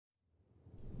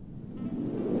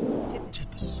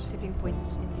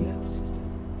points in the Earth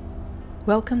system.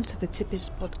 Welcome to the TIPIS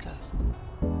podcast.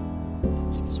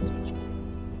 The TIPIS Project.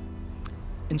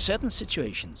 In certain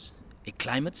situations, a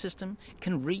climate system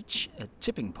can reach a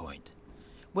tipping point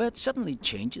where it suddenly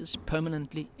changes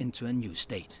permanently into a new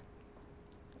state.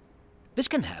 This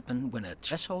can happen when a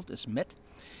threshold is met,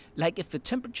 like if the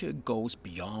temperature goes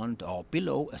beyond or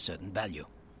below a certain value.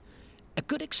 A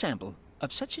good example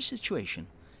of such a situation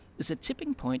is a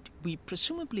tipping point we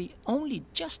presumably only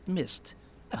just missed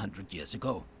 100 years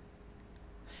ago.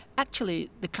 Actually,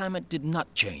 the climate did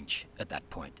not change at that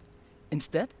point.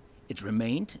 Instead, it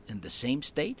remained in the same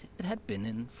state it had been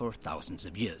in for thousands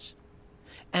of years.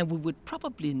 And we would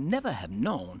probably never have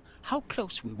known how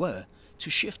close we were to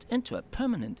shift into a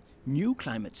permanent new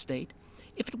climate state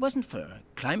if it wasn't for a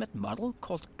climate model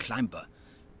called CLIMBER,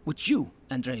 which you,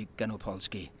 Andrzej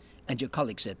Ganopolski, and your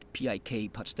colleagues at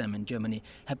PIK Potsdam in Germany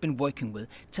have been working with.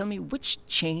 Tell me, which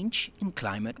change in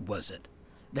climate was it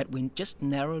that we just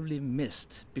narrowly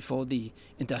missed before the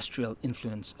industrial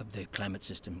influence of the climate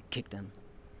system kicked in?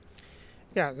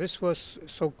 Yeah, this was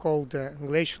so-called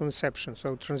glacial inception,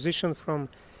 so transition from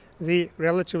the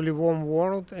relatively warm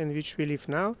world in which we live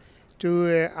now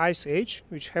to ice age,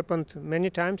 which happened many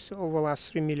times over the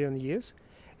last 3 million years.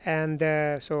 And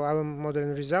so our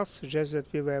modern results suggest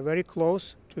that we were very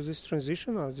close to this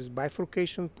transition, or this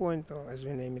bifurcation point, or as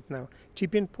we name it now,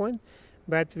 tipping point.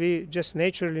 But we just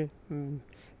naturally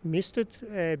missed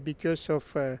it because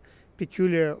of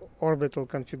peculiar orbital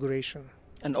configuration.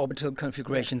 And orbital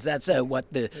configurations, that's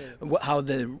how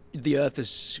the Earth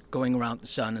is going around the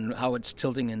Sun and how it's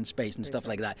tilting in space and stuff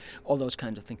like that, all those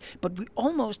kinds of things. But we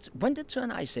almost went into an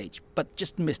ice age, but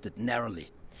just missed it narrowly.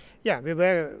 Yeah, we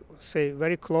were, say,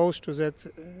 very close to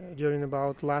that during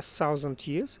about last 1,000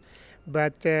 years.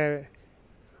 But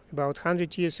about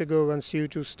 100 years ago, when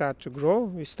CO2 started to grow,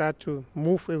 we start to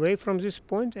move away from this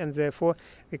point, and therefore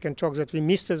we can talk that we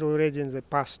missed it already in the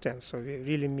past tense. So we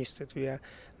really missed it. We are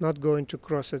not going to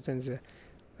cross it in the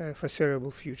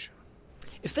foreseeable future.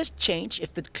 If this change,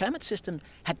 if the climate system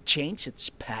had changed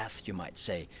its path, you might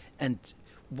say, and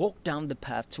walked down the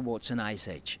path towards an ice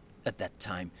age at that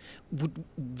time,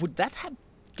 would that have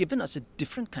given us a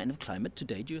different kind of climate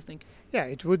today, do you think? Yeah,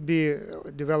 it would be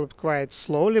developed quite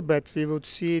slowly, but we would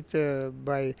see it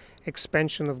by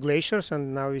expansion of glaciers,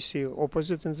 and now we see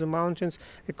opposite in the mountains.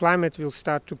 The climate will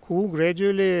start to cool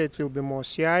gradually, it will be more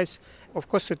sea ice. Of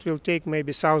course, it will take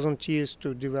maybe 1,000 years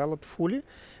to develop fully,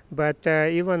 but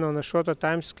even on a shorter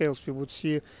time scales, we would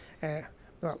see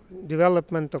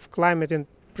development of climate in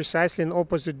precisely in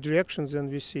opposite directions than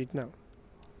we see it now.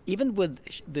 Even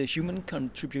with the human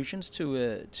contributions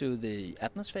to the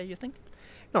atmosphere, you think?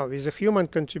 No, with the human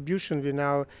contribution, we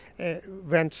now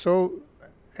went so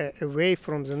away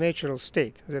from the natural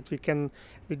state that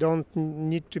we don't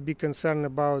need to be concerned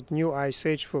about new ice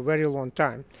age for a very long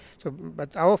time. So,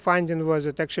 but our finding was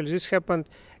that actually this happened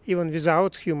even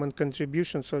without human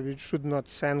contribution, so we should not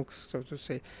thank, so to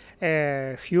say,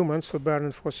 humans for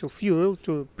burning fossil fuel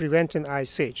to prevent an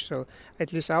ice age. So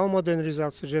at least our modern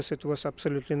results suggest it was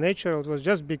absolutely natural. It was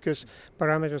just because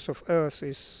parameters of Earth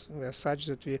were such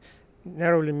that we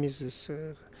narrowly miss this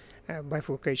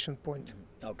bifurcation point.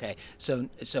 Okay, so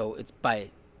it's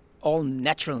by all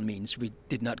natural means we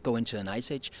did not go into an ice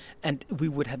age, and we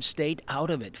would have stayed out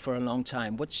of it for a long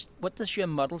time. What does your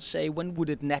model say? When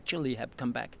would it naturally have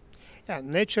come back? Yeah,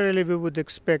 naturally we would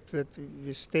expect that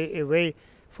we stay away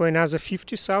for another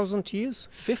 50,000 years.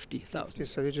 50,000?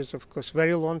 So which is, of course,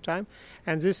 very long time.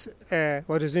 And this,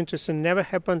 what is interesting, never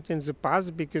happened in the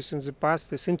past, because in the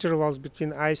past these intervals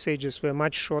between ice ages were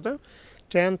much shorter,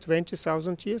 10,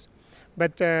 20,000 years.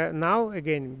 But now,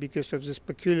 again, because of this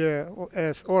peculiar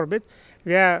Earth orbit,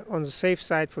 we are on the safe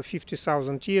side for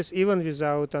 50,000 years, even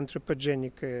without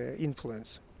anthropogenic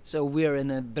influence. So we're in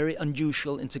a very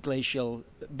unusual interglacial,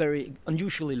 very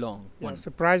unusually long one.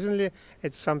 Surprisingly,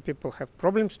 some people have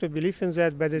problems to believe in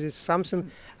that, but it is something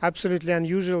absolutely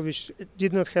unusual, which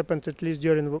did not happen at least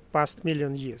during the past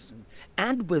million years.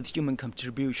 And with human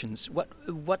contributions,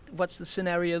 what's the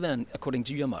scenario then, according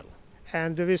to your model?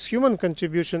 And with human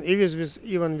contribution,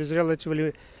 even with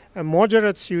relatively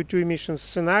moderate CO2 emissions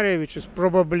scenario, which is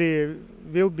probably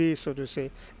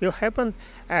will happen,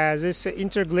 this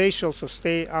interglacial, so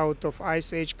stay out of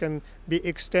ice age, can be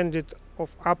extended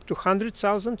of up to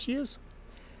 100,000 years.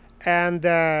 And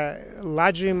a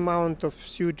large amount of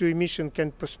CO2 emission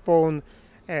can postpone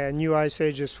new ice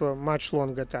ages for much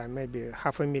longer time, maybe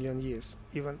 500,000 years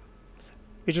even,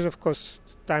 which is, of course,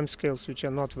 timescales which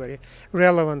are not very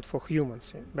relevant for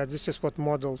humans. But this is what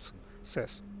models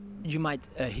says. you might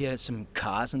hear some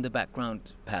cars in the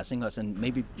background passing us, and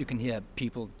maybe you can hear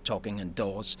people talking and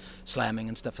doors slamming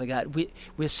and stuff like that.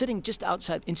 We're sitting just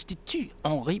outside Institut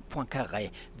Henri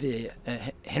Poincaré, the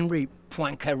Henry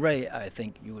Poincaré, I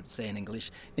think you would say in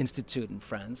English, institute in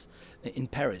France, in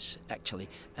Paris actually,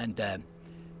 and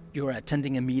you're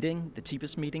attending a meeting, the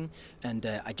TIPIS meeting, and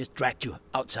I just dragged you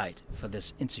outside for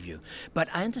this interview. But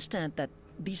I understand that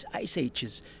these ice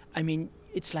ages, I mean,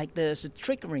 it's like there's a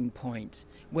triggering point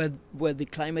where the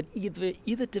climate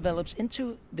either develops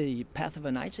into the path of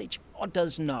an ice age or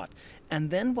does not. And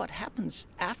then what happens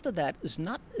after that is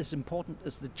not as important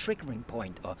as the triggering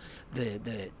point or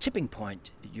the tipping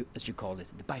point, as you call it,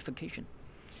 the bifurcation.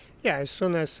 Yeah, as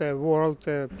soon as the world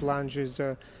plunges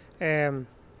the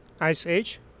ice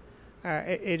age,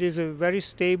 it is a very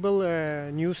stable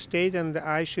new state, and the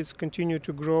ice sheets continue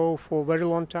to grow for a very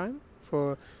long time,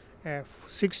 for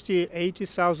 60,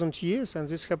 80,000 years, and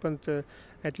this happened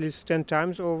at least 10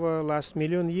 times over the last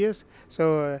million years.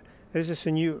 So this is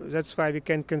that's why we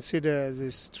can consider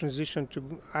this transition to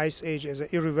ice age as an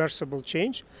irreversible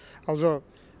change, although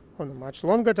on a much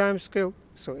longer time scale.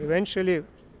 So eventually,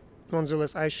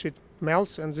 nonetheless, ice sheet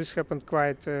melts, and this happened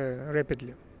quite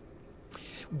rapidly.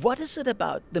 What is it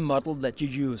about the model that you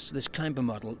use, this climber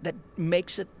model, that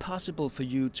makes it possible for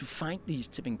you to find these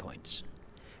tipping points?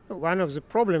 One of the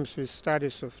problems with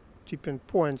studies of tipping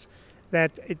points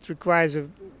that it requires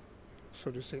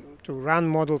to run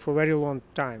model for a very long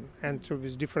time and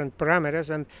with different parameters.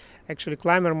 And actually,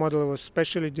 climber model was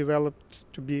specially developed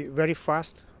to be very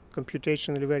fast,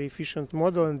 computationally very efficient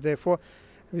model, and therefore,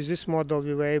 with this model,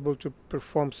 we were able to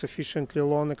perform sufficiently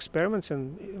long experiments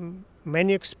and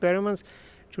many experiments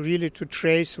to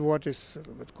trace what is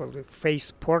what's called a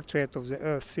phase portrait of the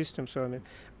Earth system. So, I mean,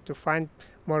 to find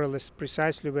more or less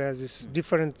precisely where these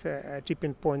different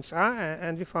tipping points are,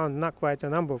 and we found not quite a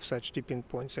number of such tipping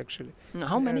points actually.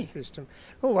 How many? System.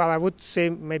 Oh, well, I would say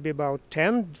maybe about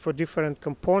 10 for different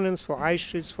components, for ice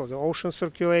sheets, for the ocean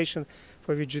circulation,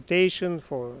 for vegetation,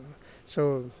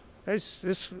 so this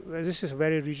is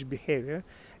very rich behavior.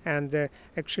 And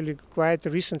actually, quite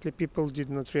recently, people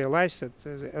did not realize that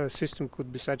the Earth system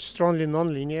could be such strongly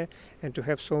nonlinear and to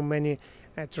have so many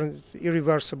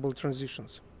irreversible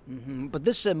transitions. Mm-hmm. But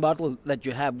this model that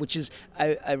you have, which is,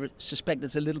 I suspect,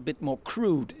 it's a little bit more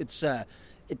crude.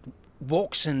 It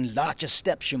walks in larger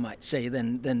steps, you might say,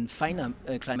 than finer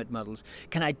climate models,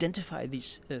 can identify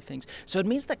these things. So it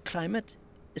means that climate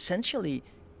essentially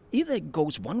either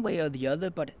goes one way or the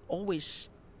other, but always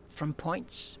from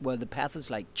points where the path is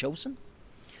like chosen?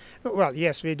 Well,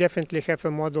 yes, we definitely have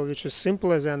a model which is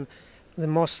simpler than the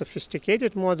most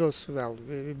sophisticated models. Well,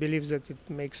 we believe that it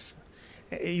makes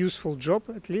a useful job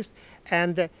at least.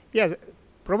 And yes,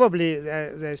 probably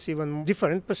there's even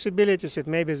different possibilities. It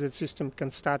may be that system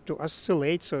can start to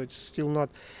oscillate, so it's still not,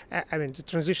 the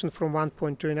transition from one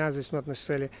point to another is not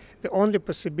necessarily the only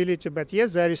possibility. But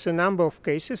yes, there is a number of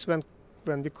cases when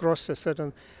we cross a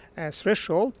certain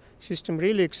threshold, system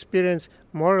really experience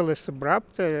more or less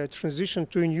abrupt transition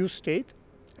to a new state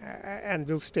and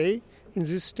will stay in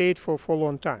this state for a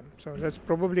long time. So that's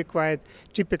probably quite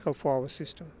typical for our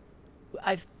system.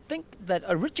 I think that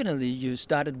originally you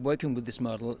started working with this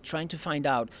model, trying to find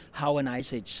out how an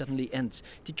ice age suddenly ends.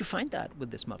 Did you find that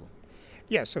with this model?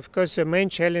 Yes, of course, the main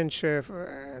challenge,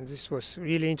 and this was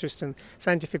really interesting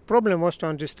scientific problem, was to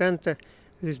understand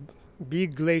these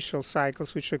big glacial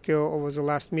cycles which occur over the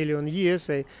last million years.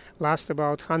 They last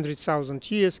about 100,000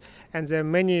 years, and there are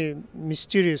many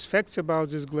mysterious facts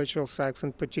about these glacial cycles,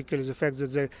 in particular the fact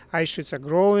that the ice sheets are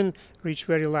growing, reach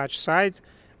very large size,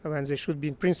 when they should be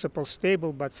in principle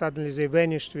stable, but suddenly they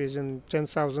vanished within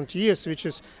 10,000 years, which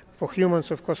is for humans,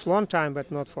 of course, long time,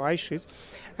 but not for ice sheets.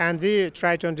 And we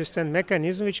try to understand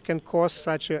mechanisms which can cause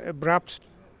such an abrupt,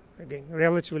 again,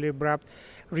 relatively abrupt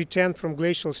return from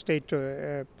glacial state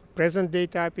to present-day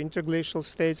type interglacial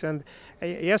states. And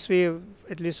yes, we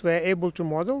at least were able to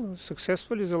model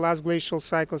successfully the last glacial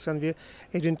cycles, and we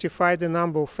identified a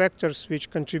number of factors which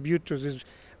contribute to this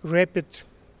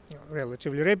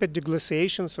relatively rapid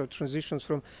deglaciation, so transitions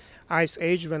from ice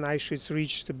age when ice sheets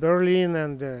reached Berlin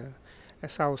and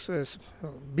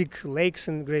big lakes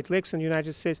and Great Lakes in the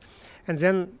United States, and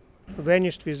then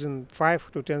vanished within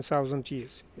 5 to 10,000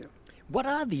 years. Yeah. What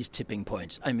are these tipping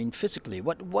points? I mean, physically,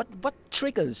 what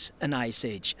triggers an ice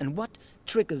age and what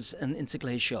triggers an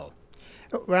interglacial?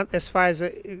 Well, as far as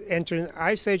entering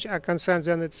ice age are concerned,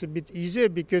 then it's a bit easier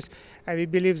because we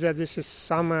believe that this is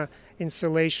summer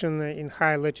insolation in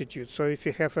high latitude. So if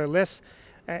you have a less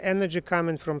energy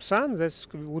coming from sun, this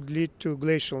would lead to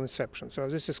glacial inception. So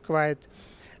this is quite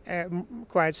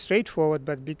quite straightforward,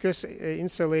 but because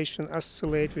insolation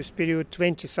oscillates with period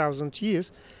 20,000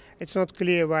 years, it's not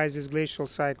clear why these glacial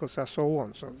cycles are so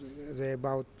long. So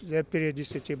their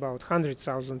periodicity about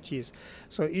 100,000 years.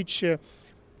 So each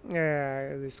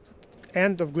this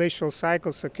end of glacial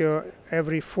cycles occur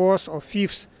every fourth or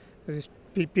fifth this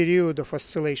period of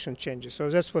oscillation changes. So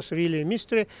that was really a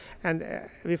mystery, and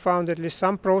we found at least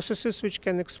some processes which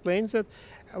can explain that.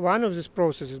 One of these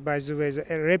processes, by the way, is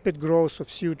a rapid growth of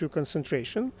CO2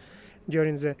 concentration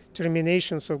during the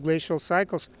terminations of glacial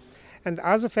cycles. And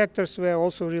other factors were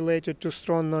also related to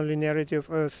strong nonlinearity of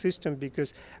Earth system,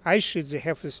 because ice sheets, they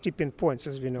have the tipping points,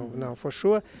 as we know now for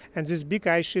sure, and these big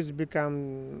ice sheets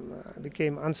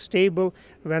became unstable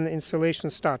when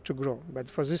insolation start to grow. But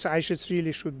for this, ice sheets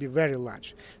really should be very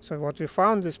large. So what we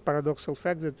found is paradoxical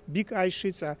fact that big ice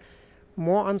sheets are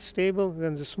more unstable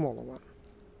than the smaller one.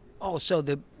 Oh, so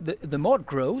the more it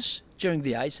grows during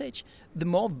the ice age, the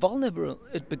more vulnerable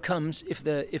it becomes if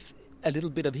a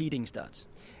little bit of heating starts.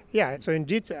 Yeah, so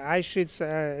indeed, ice sheets,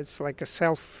 it's like a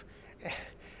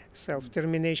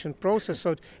self-termination process.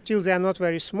 So till they are not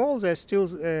very small, they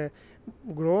still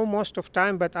grow most of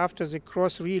time, but after they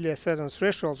cross really a certain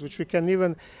thresholds, which we can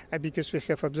even, because we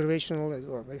have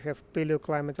we have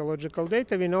paleoclimatological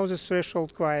data, we know this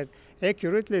threshold quite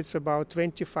accurately. It's about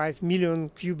 25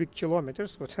 million cubic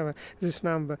kilometers, whatever this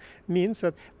number means.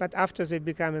 But after they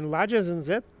become larger than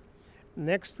that,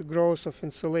 next growth of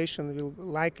insolation will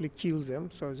likely kill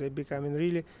them, so they become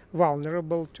really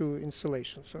vulnerable to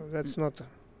insolation. So that's not.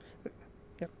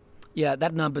 Yeah,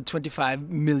 that number, 25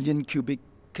 million cubic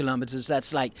kilometers.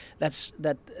 That's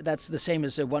the same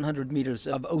as 100 meters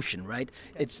of ocean, right?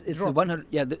 Yeah. It's the 100.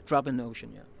 Yeah, the drop in the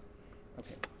ocean. Yeah.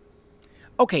 Okay.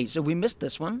 Okay, so we missed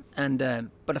this one, and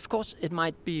but of course it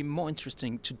might be more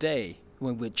interesting today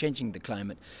when we're changing the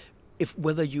climate. If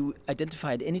whether you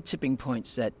identified any tipping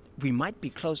points that we might be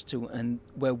close to and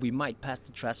where we might pass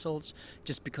the thresholds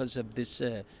just because of this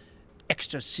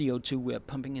extra CO2 we're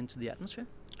pumping into the atmosphere?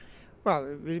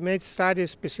 Well, we made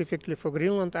studies specifically for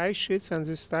Greenland ice sheets, and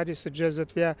this study suggests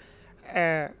that we are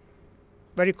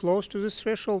very close to this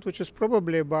threshold, which is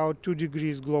probably about 2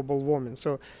 degrees global warming.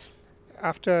 So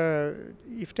if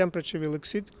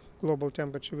global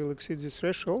temperature will exceed this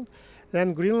threshold,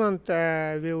 then Greenland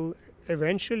will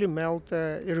eventually melt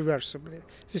irreversibly.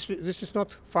 This is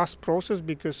not fast process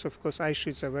because, of course, ice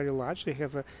sheets are very large. They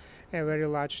have a very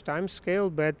large time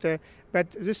scale, but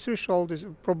this threshold is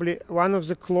probably one of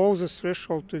the closest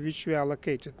threshold to which we are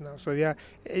located now. So we are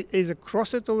either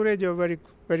cross it already or very,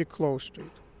 very close to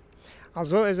it.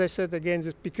 Although, as I said again,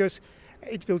 that because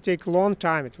it will take a long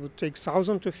time, it would take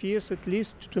thousands of years at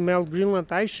least to melt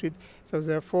Greenland ice sheet. So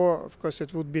therefore, of course,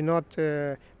 it would be not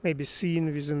maybe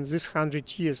seen within this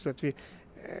 100 years that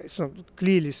it's not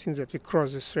clearly seen that we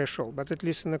cross this threshold. But at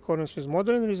least in accordance with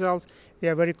modern results, we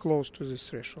are very close to this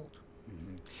threshold.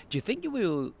 Mm-hmm. Do you think you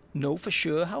will know for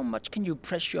sure? How much can you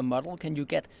press your model? Can you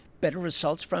get better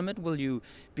results from it? Will you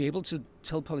be able to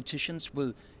tell politicians?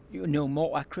 Will you know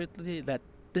more accurately that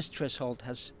this threshold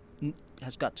has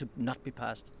got to not be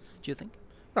passed, do you think?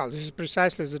 Well, this is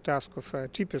precisely the task of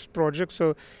TIPIS project.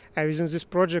 So within this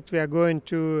project, we are going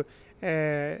to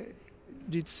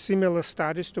do similar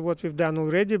studies to what we've done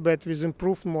already, but with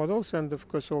improved models. And of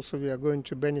course, also we are going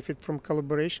to benefit from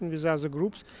collaboration with other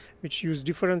groups which use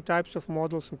different types of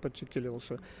models, in particular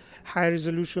also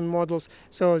high-resolution models.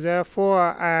 So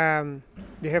therefore,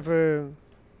 we have a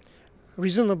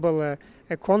reasonable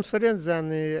confidence that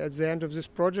at the end of this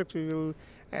project, we will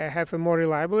have a more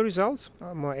reliable results,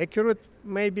 more accurate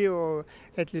maybe, or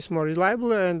at least more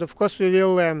reliable. And of course, we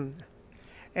will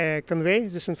convey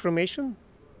this information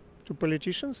to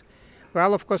politicians.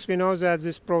 Well, of course, we know that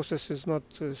this process is not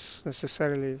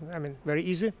necessarily, very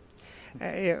easy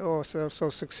or so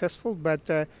successful, but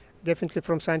definitely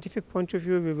from scientific point of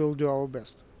view, we will do our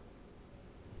best.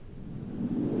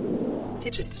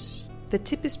 TIPIS. The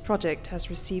TIPIS project has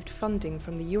received funding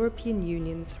from the European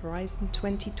Union's Horizon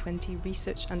 2020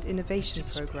 Research and Innovation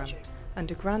Programme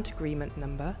under grant agreement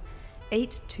number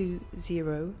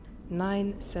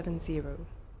 820970.